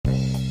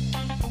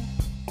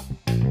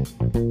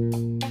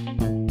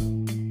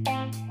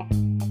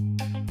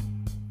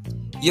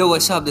Yo,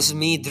 what's up? This is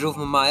me, Dhruv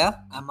Mamaya,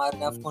 I'm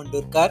Arnav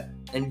Kondurkar.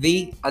 and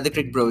we are the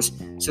Cricket Bros. To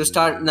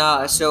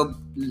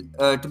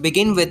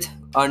begin with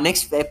our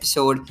next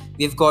episode,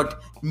 we've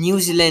got New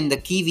Zealand, the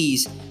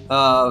Kiwis.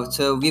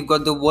 So we've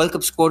got the World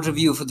Cup squad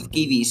review for the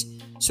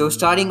Kiwis. So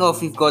starting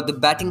off, we've got the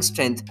batting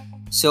strength.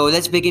 So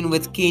let's begin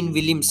with Kane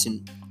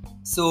Williamson.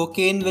 So,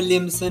 Kane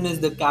Williamson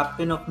is the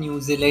captain of New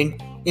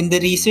Zealand. In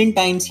the recent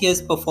times, he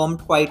has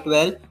performed quite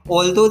well.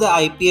 Although the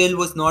IPL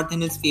was not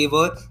in his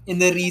favor, in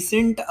the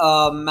recent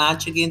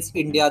match against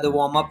India, the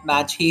warm up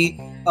match, he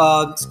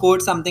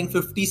scored something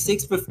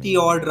 56, 50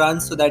 odd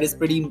runs. So, that is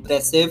pretty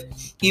impressive.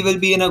 He will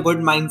be in a good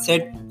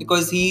mindset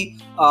because he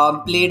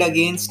played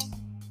against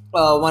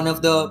one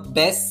of the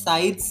best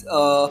sides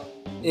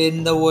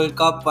in the World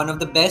Cup, one of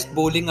the best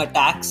bowling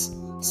attacks.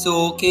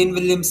 So Kane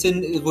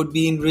Williamson would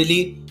be in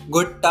really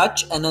good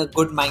touch and a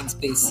good mind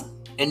space.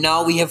 And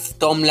now we have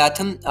Tom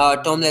Latham.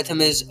 Tom Latham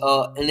is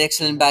an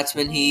excellent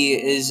batsman.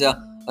 He's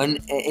an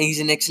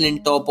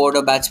excellent top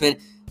order batsman.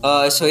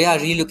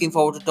 Really looking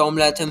forward to Tom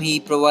Latham. He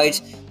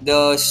provides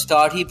the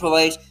start. He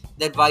provides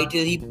that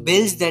vital. He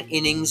builds that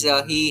innings.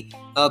 He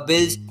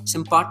builds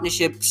some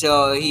partnerships.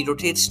 He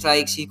rotates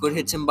strikes. He could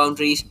hit some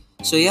boundaries.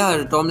 So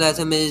yeah, Tom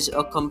Latham is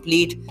a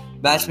complete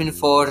batsman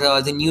for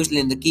the New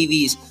Zealand, the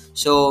Kiwis.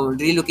 So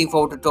really looking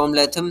forward to Tom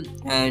Latham.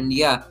 And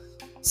yeah.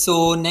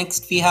 So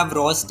next we have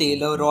Ross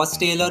Taylor. Ross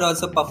Taylor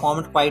also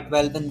performed quite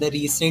well in the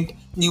recent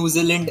New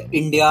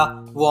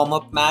Zealand-India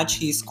warm-up match.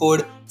 He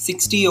scored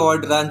 60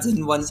 odd runs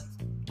in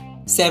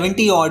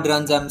 70 odd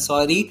runs,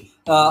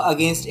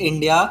 against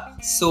India.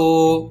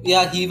 So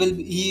yeah,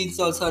 he is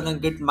also in a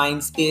good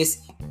mind space,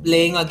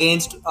 playing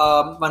against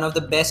one of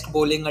the best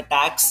bowling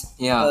attacks.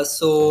 Yeah.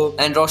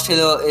 And Ross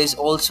Taylor is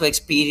also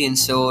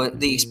experienced, so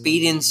the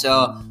experience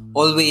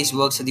always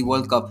works at the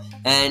World Cup.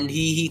 And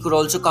he could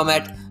also come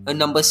at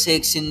number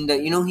 6 in the,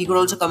 he could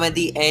also come at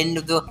the end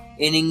of the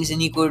innings,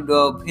 and he could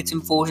hit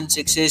some 4s and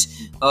 6s,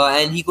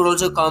 and he could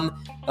also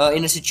come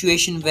in a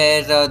situation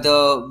where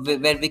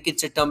where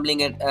wickets are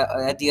tumbling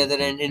at the other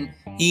end, and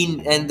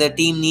he and the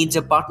team needs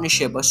a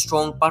partnership, a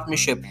strong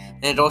partnership,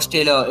 and Ross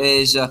Taylor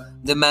is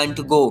the man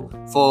to go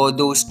for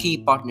those key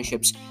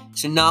partnerships.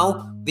 So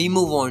now we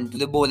move on to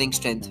the bowling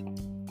strength.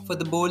 For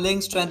the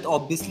bowling strength,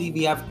 obviously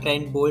we have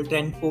Trent Bolt.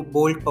 Trent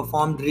Bolt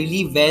performed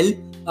really well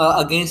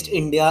against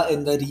India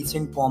in the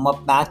recent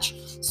warm-up match.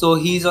 So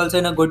he's also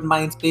in a good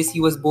mind space. He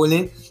was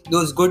bowling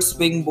those good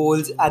swing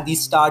bowls at the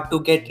start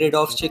to get rid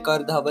of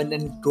Shikhar Dhawan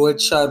and Rohit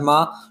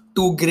Sharma,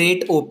 two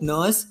great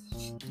openers.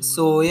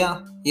 So yeah.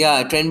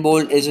 Yeah, Trent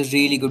Bolt is a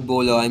really good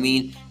bowler. I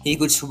mean, he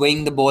could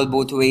swing the ball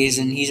both ways,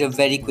 and he's a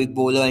very quick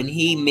bowler, and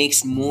he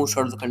makes most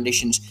out of the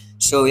conditions.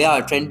 So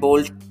yeah, Trent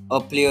Bolt, a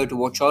player to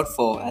watch out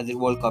for at the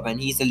World Cup, and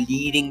he's the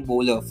leading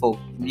bowler for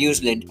New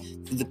Zealand,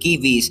 for the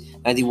Kiwis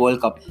at the World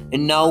Cup.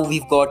 And now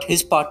we've got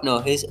his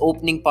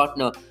opening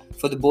partner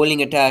for the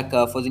bowling attack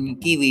for the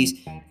Kiwis,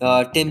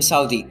 Tim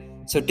Southee.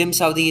 So Tim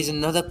Southee is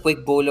another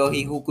quick bowler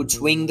who could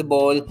swing the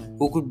ball,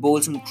 who could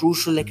bowl some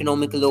crucial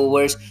economical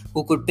overs,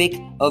 who could pick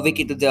a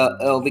wicket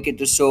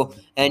to show.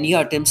 And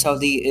yeah, Tim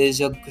Southee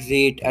is a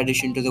great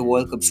addition to the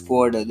World Cup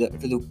squad, to the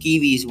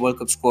Kiwis World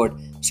Cup squad.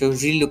 So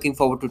really looking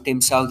forward to Tim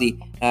Southee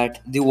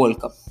at the World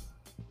Cup.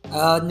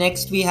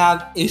 Next we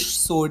have Ish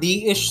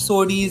Sodhi. Ish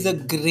Sodhi is a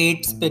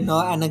great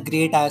spinner and a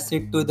great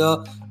asset to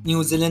the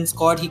New Zealand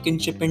squad. He can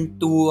chip in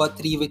 2 or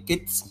 3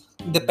 wickets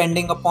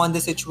depending upon the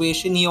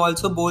situation. He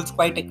also bowls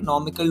quite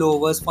economical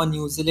overs for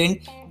New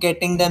Zealand,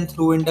 getting them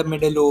through in the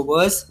middle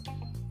overs.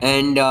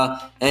 And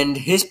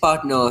his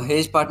partner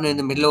in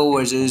the middle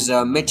overs is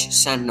Mitch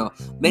Santner.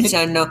 Mitch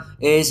Santner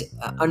is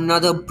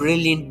another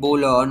brilliant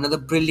bowler, another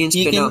brilliant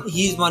spinner.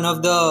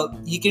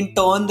 He can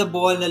turn the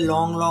ball a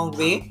long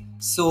way.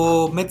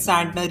 So Mitch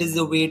Santner is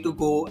the way to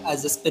go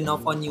as a spinner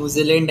for New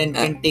Zealand, and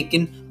can take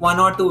in 1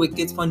 or 2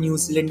 wickets for New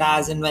Zealand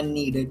as and when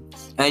needed.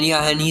 And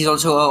he's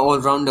also an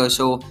all-rounder,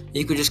 so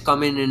he could just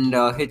come in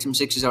and hit some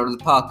 6s out of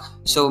the park.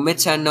 So Mitch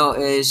Santner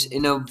is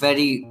in a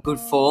very good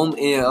form,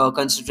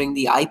 considering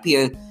the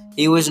IPL.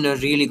 He was in a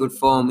really good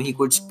form. He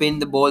could spin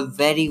the ball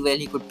very well.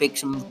 He could pick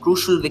some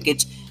crucial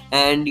wickets.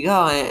 And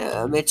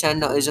Mitch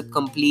Santner is a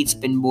complete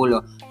spin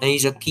bowler, and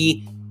he's a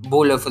key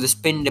bowler for the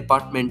spin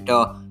department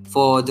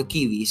for the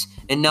Kiwis.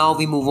 And now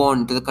we move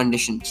on to the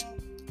conditions.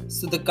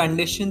 So the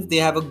conditions, they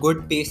have a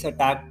good pace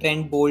attack.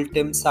 Trent Bolt,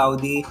 Tim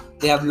Southee.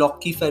 They have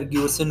Lockie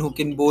Ferguson, who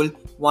can bowl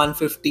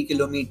 150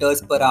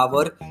 kilometers per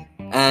hour.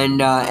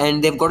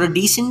 And they've got a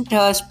decent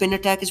spin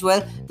attack as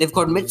well. They've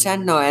got Mitch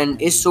Santner and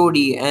Ish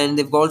Sodhi, and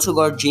they've also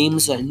got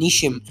James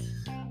Neesham,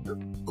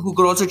 who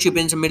could also chip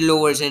in some middle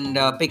overs and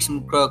pick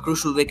some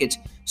crucial wickets.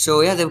 So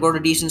yeah, they've got a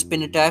decent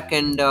spin attack,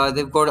 and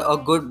they've got a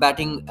good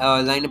batting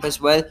lineup as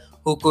well,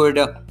 who could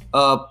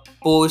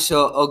pose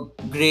a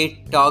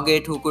great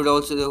target, who could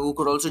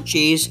also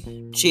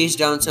chase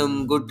down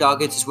some good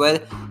targets as well.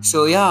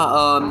 So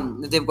yeah,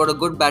 they've got a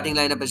good batting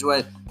lineup as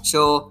well.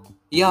 So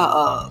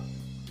yeah,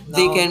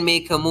 they Now, can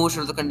make most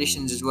of the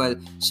conditions as well.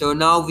 So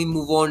now we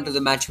move on to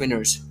the match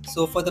winners.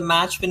 so for the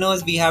match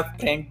winners, we have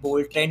Trent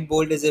Bolt. Trent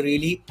Bolt is a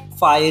really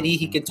fiery.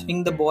 He can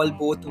swing the ball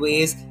both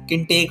ways,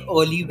 can take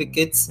early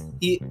wickets.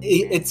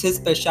 It's his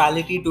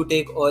speciality to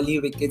take early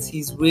wickets.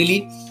 He's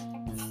really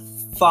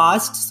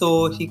fast,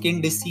 so he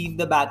can deceive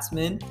the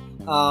batsman,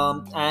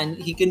 and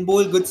he can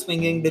bowl good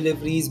swinging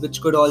deliveries,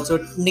 which could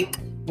also nick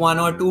one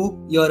or two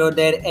here or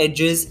there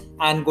edges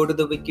and go to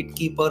the wicket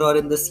keeper or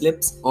in the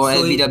slips. Or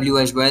So he-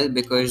 LBW as well,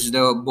 because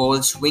the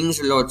ball swings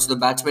a lot, so the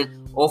batsman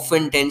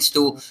often tends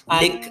to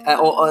And- nick,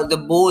 or the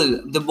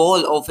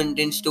ball often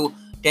tends to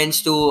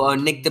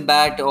nick the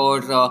bat,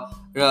 or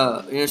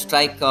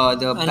strike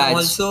the and pads.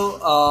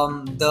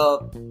 also the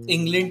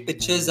England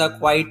pitches are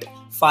quite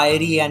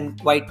fiery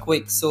and quite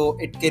quick, so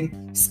it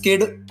can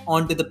skid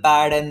onto the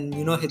pad and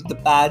hit the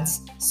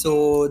pads.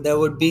 So there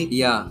would be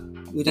Yeah,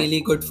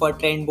 really good for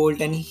Trent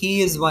Bolt, and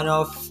he is one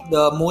of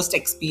the most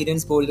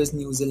experienced bowlers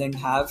New Zealand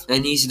have.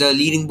 and he's the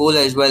leading bowler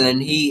as well,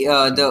 and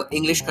the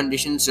English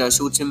conditions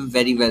suits him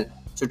very well.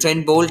 So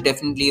Trent Bolt,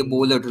 definitely a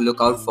bowler to look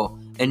out for.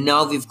 And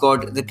now we've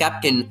got the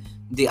captain,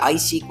 the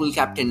icy cool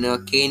captain,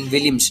 Kane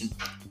Williamson.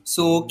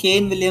 So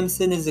Kane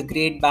Williamson is a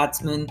great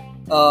batsman.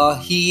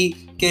 He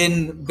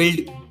can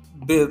build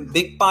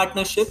big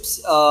partnerships,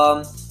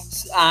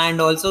 and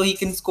also he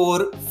can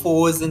score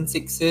fours and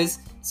sixes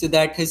so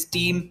that his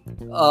team.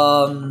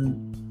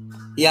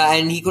 Yeah,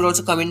 and he could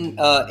also come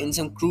in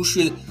some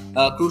crucial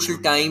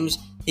times.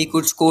 He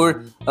could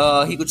score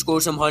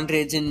some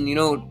hundreds and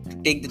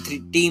take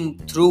the team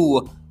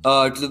through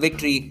to the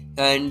victory.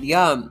 And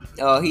yeah,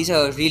 he's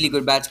a really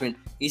good batsman.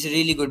 He's a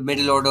really good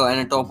middle order and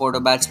a top order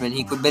batsman.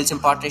 He could build some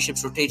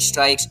partnerships, rotate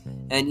strikes,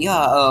 and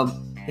yeah,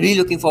 really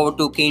looking forward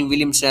to Kane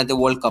Williamson at the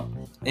World Cup.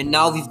 And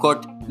now we've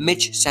got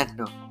Mitch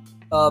Santner.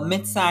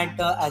 Mitch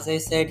Santner, as I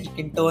said, he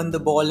can turn the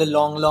ball a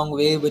long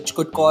way, which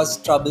could cause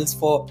troubles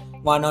for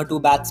one or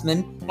two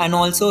batsmen. And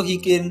also, he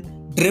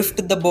can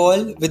drift the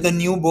ball with a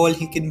new ball.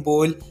 He can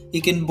bowl. He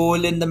can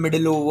bowl in the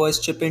middle overs,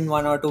 chip in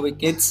one or two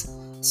wickets.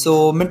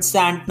 So Mitch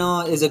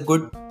Santner is a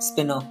good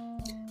spinner.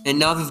 And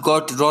now we've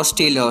got Ross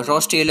Taylor.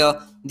 Ross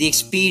Taylor, the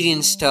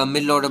experienced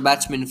middle order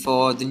batsman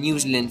for the New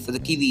Zealand, for the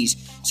Kiwis.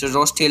 So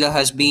Ross Taylor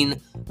has been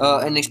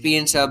an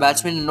experienced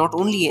batsman, not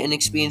only an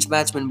experienced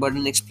batsman, but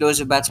an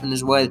explosive batsman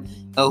as well,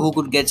 who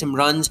could get some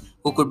runs,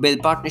 who could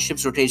build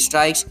partnerships, rotate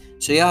strikes.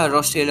 So yeah,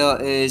 Ross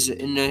Taylor is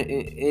in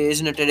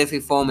a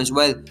terrific form as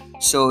well.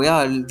 So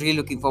yeah, really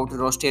looking forward to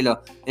Ross Taylor.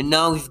 And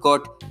now we've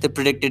got the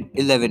predicted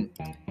 11.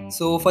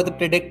 So for the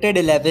predicted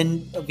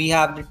 11, we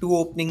have the two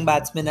opening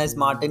batsmen as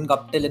Martin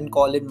Guptill and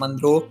Colin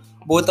Munro.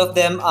 Both of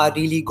them are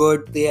really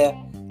good. They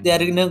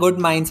are in a good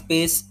mind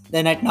space.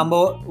 Then at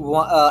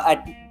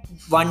at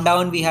one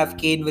down, we have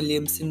Kane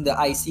Williamson, the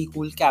icy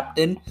cool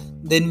captain.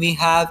 Then we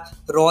have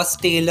Ross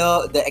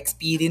Taylor, the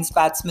experienced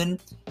batsman.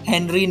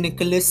 Henry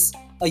Nicholas,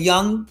 a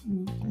young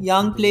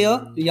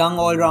player, young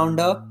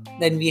all-rounder.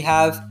 Then we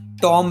have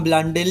Tom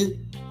Blundell,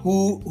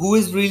 who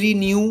is really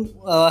new,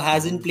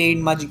 hasn't played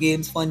much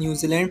games for New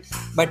Zealand,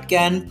 but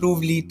can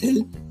prove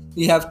lethal.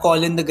 We have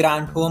Colin the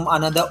Grandhome,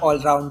 another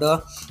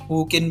all-rounder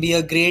who can be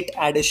a great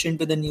addition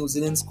to the New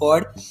Zealand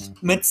squad.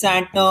 Mitch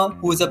Santner,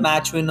 who is a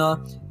match winner,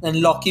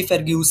 and Lockie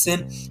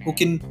Ferguson, who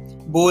can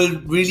bowl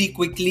really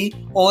quickly,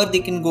 or they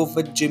can go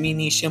with Jimmy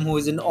Neesham, who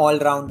is an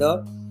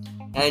all-rounder.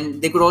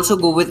 And they could also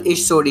go with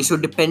Ish Sodhi. So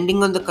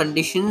depending on the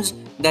conditions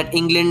that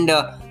England,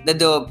 that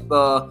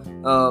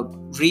the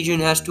region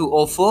has to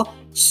offer,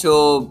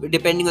 so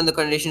depending on the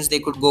conditions, they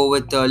could go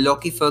with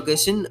Lockie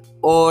Ferguson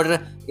or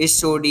Ish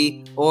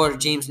Sodhi or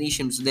James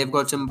Neesham. So they've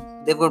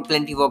got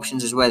plenty of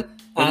options as well.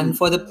 And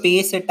for the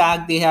pace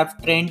attack, they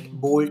have Trent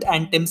Bolt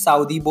and Tim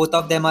Southee. Both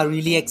of them are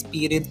really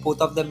experienced.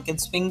 Both of them can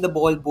swing the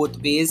ball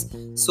both ways.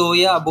 So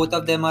yeah, both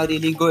of them are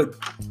really good.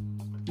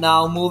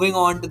 Now, moving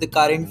on to the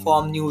current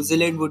form, New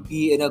Zealand would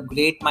be in a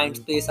great mind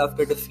space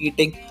after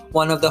defeating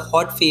one of the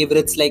hot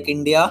favorites like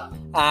India,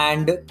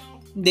 and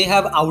they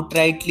have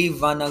outrightly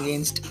won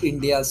against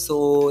India.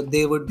 So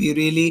they would be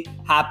really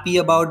happy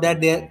about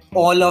that.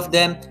 All of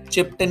them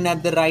chipped in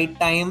at the right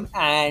time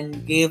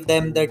and gave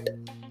them that,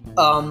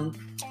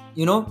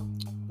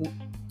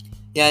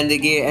 Yeah, and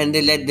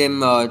they led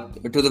them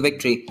to the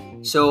victory.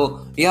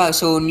 So yeah,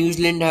 so New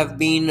Zealand have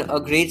been a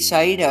great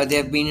side. They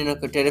have been in a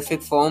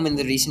terrific form in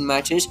the recent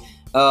matches.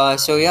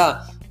 So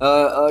yeah,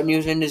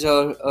 New Zealand is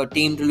a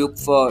team to look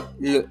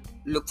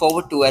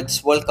forward to at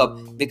this World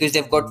Cup, because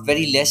they've got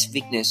very less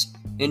weakness.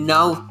 And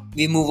now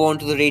we move on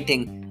to the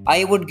rating.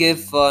 I would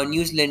give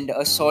New Zealand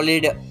a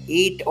solid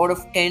 8 out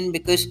of 10,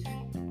 because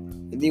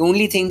the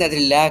only thing that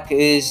they lack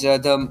is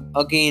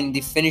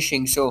the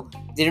finishing. So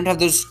they don't have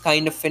those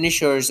kind of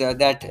finishers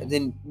that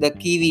the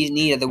Kiwis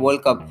need at the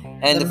World Cup.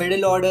 And the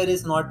middle order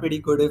is not pretty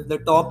good. If the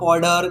top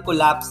order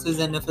collapses,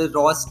 and if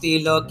Ross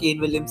Taylor, Kane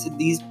Williamson,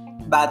 these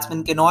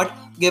batsmen cannot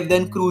give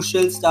them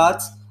crucial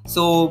starts,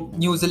 so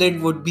New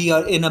Zealand would be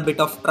in a bit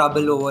of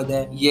trouble over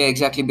there. Yeah,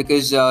 exactly,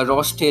 because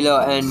Ross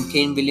Taylor and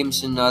Kane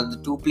Williamson are the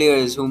two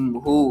players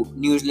who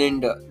New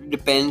Zealand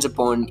depends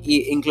upon,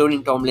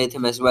 including Tom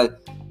Latham as well.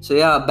 So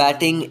yeah,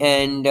 batting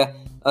and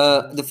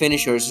the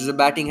finishers. So the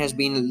batting has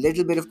been a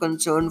little bit of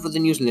concern for the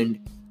New Zealand.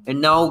 And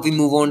now we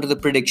move on to the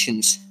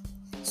predictions.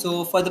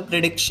 So for the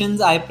predictions,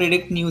 I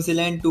predict New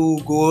Zealand to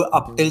go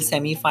up till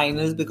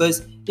semi-finals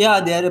because yeah,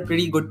 they are a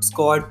pretty good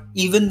squad.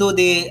 Even though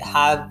they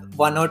have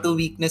one or two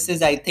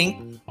weaknesses, I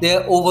think they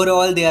are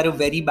a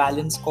very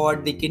balanced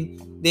squad.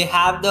 They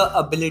have the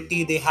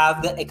ability, they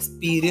have the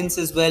experience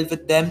as well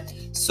with them.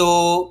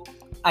 So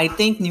I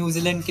think New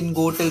Zealand can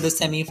go till the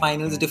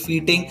semi-finals,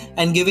 defeating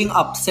and giving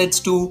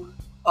upsets to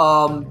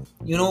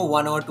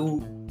one or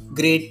two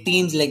great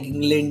teams like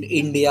England,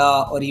 India,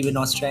 or even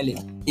Australia.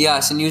 Yeah,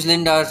 so New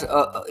Zealand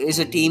is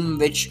a team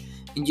which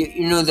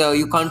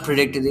you can't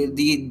predict.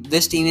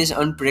 This team is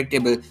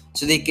unpredictable.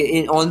 So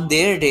on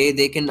their day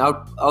they can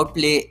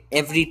outplay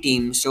every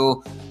team.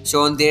 So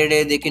on their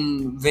day they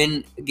can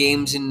win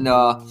games and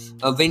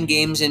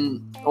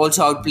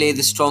also outplay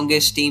the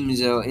strongest teams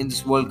in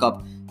this World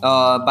Cup.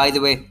 By the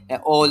way,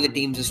 all the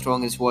teams are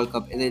strong in this World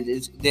Cup.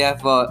 They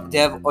have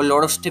a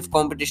lot of stiff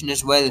competition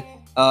as well.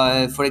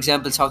 For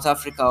example, South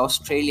Africa,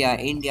 Australia,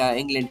 India,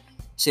 England.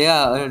 So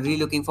yeah, really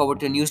looking forward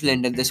to New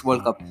Zealand at this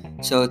World Cup.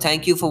 So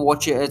thank you for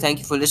watching. Thank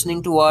you for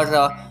listening to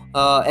our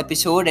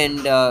episode.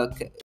 And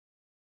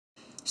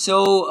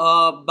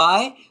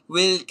bye.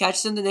 We'll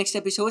catch you in the next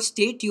episode.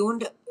 Stay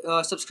tuned.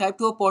 Subscribe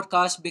to our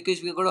podcast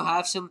because we're going to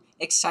have some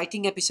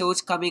exciting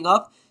episodes coming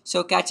up.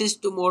 So catch us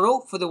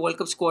tomorrow for the World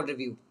Cup squad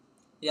review.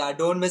 Yeah,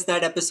 don't miss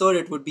that episode.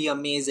 It would be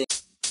amazing.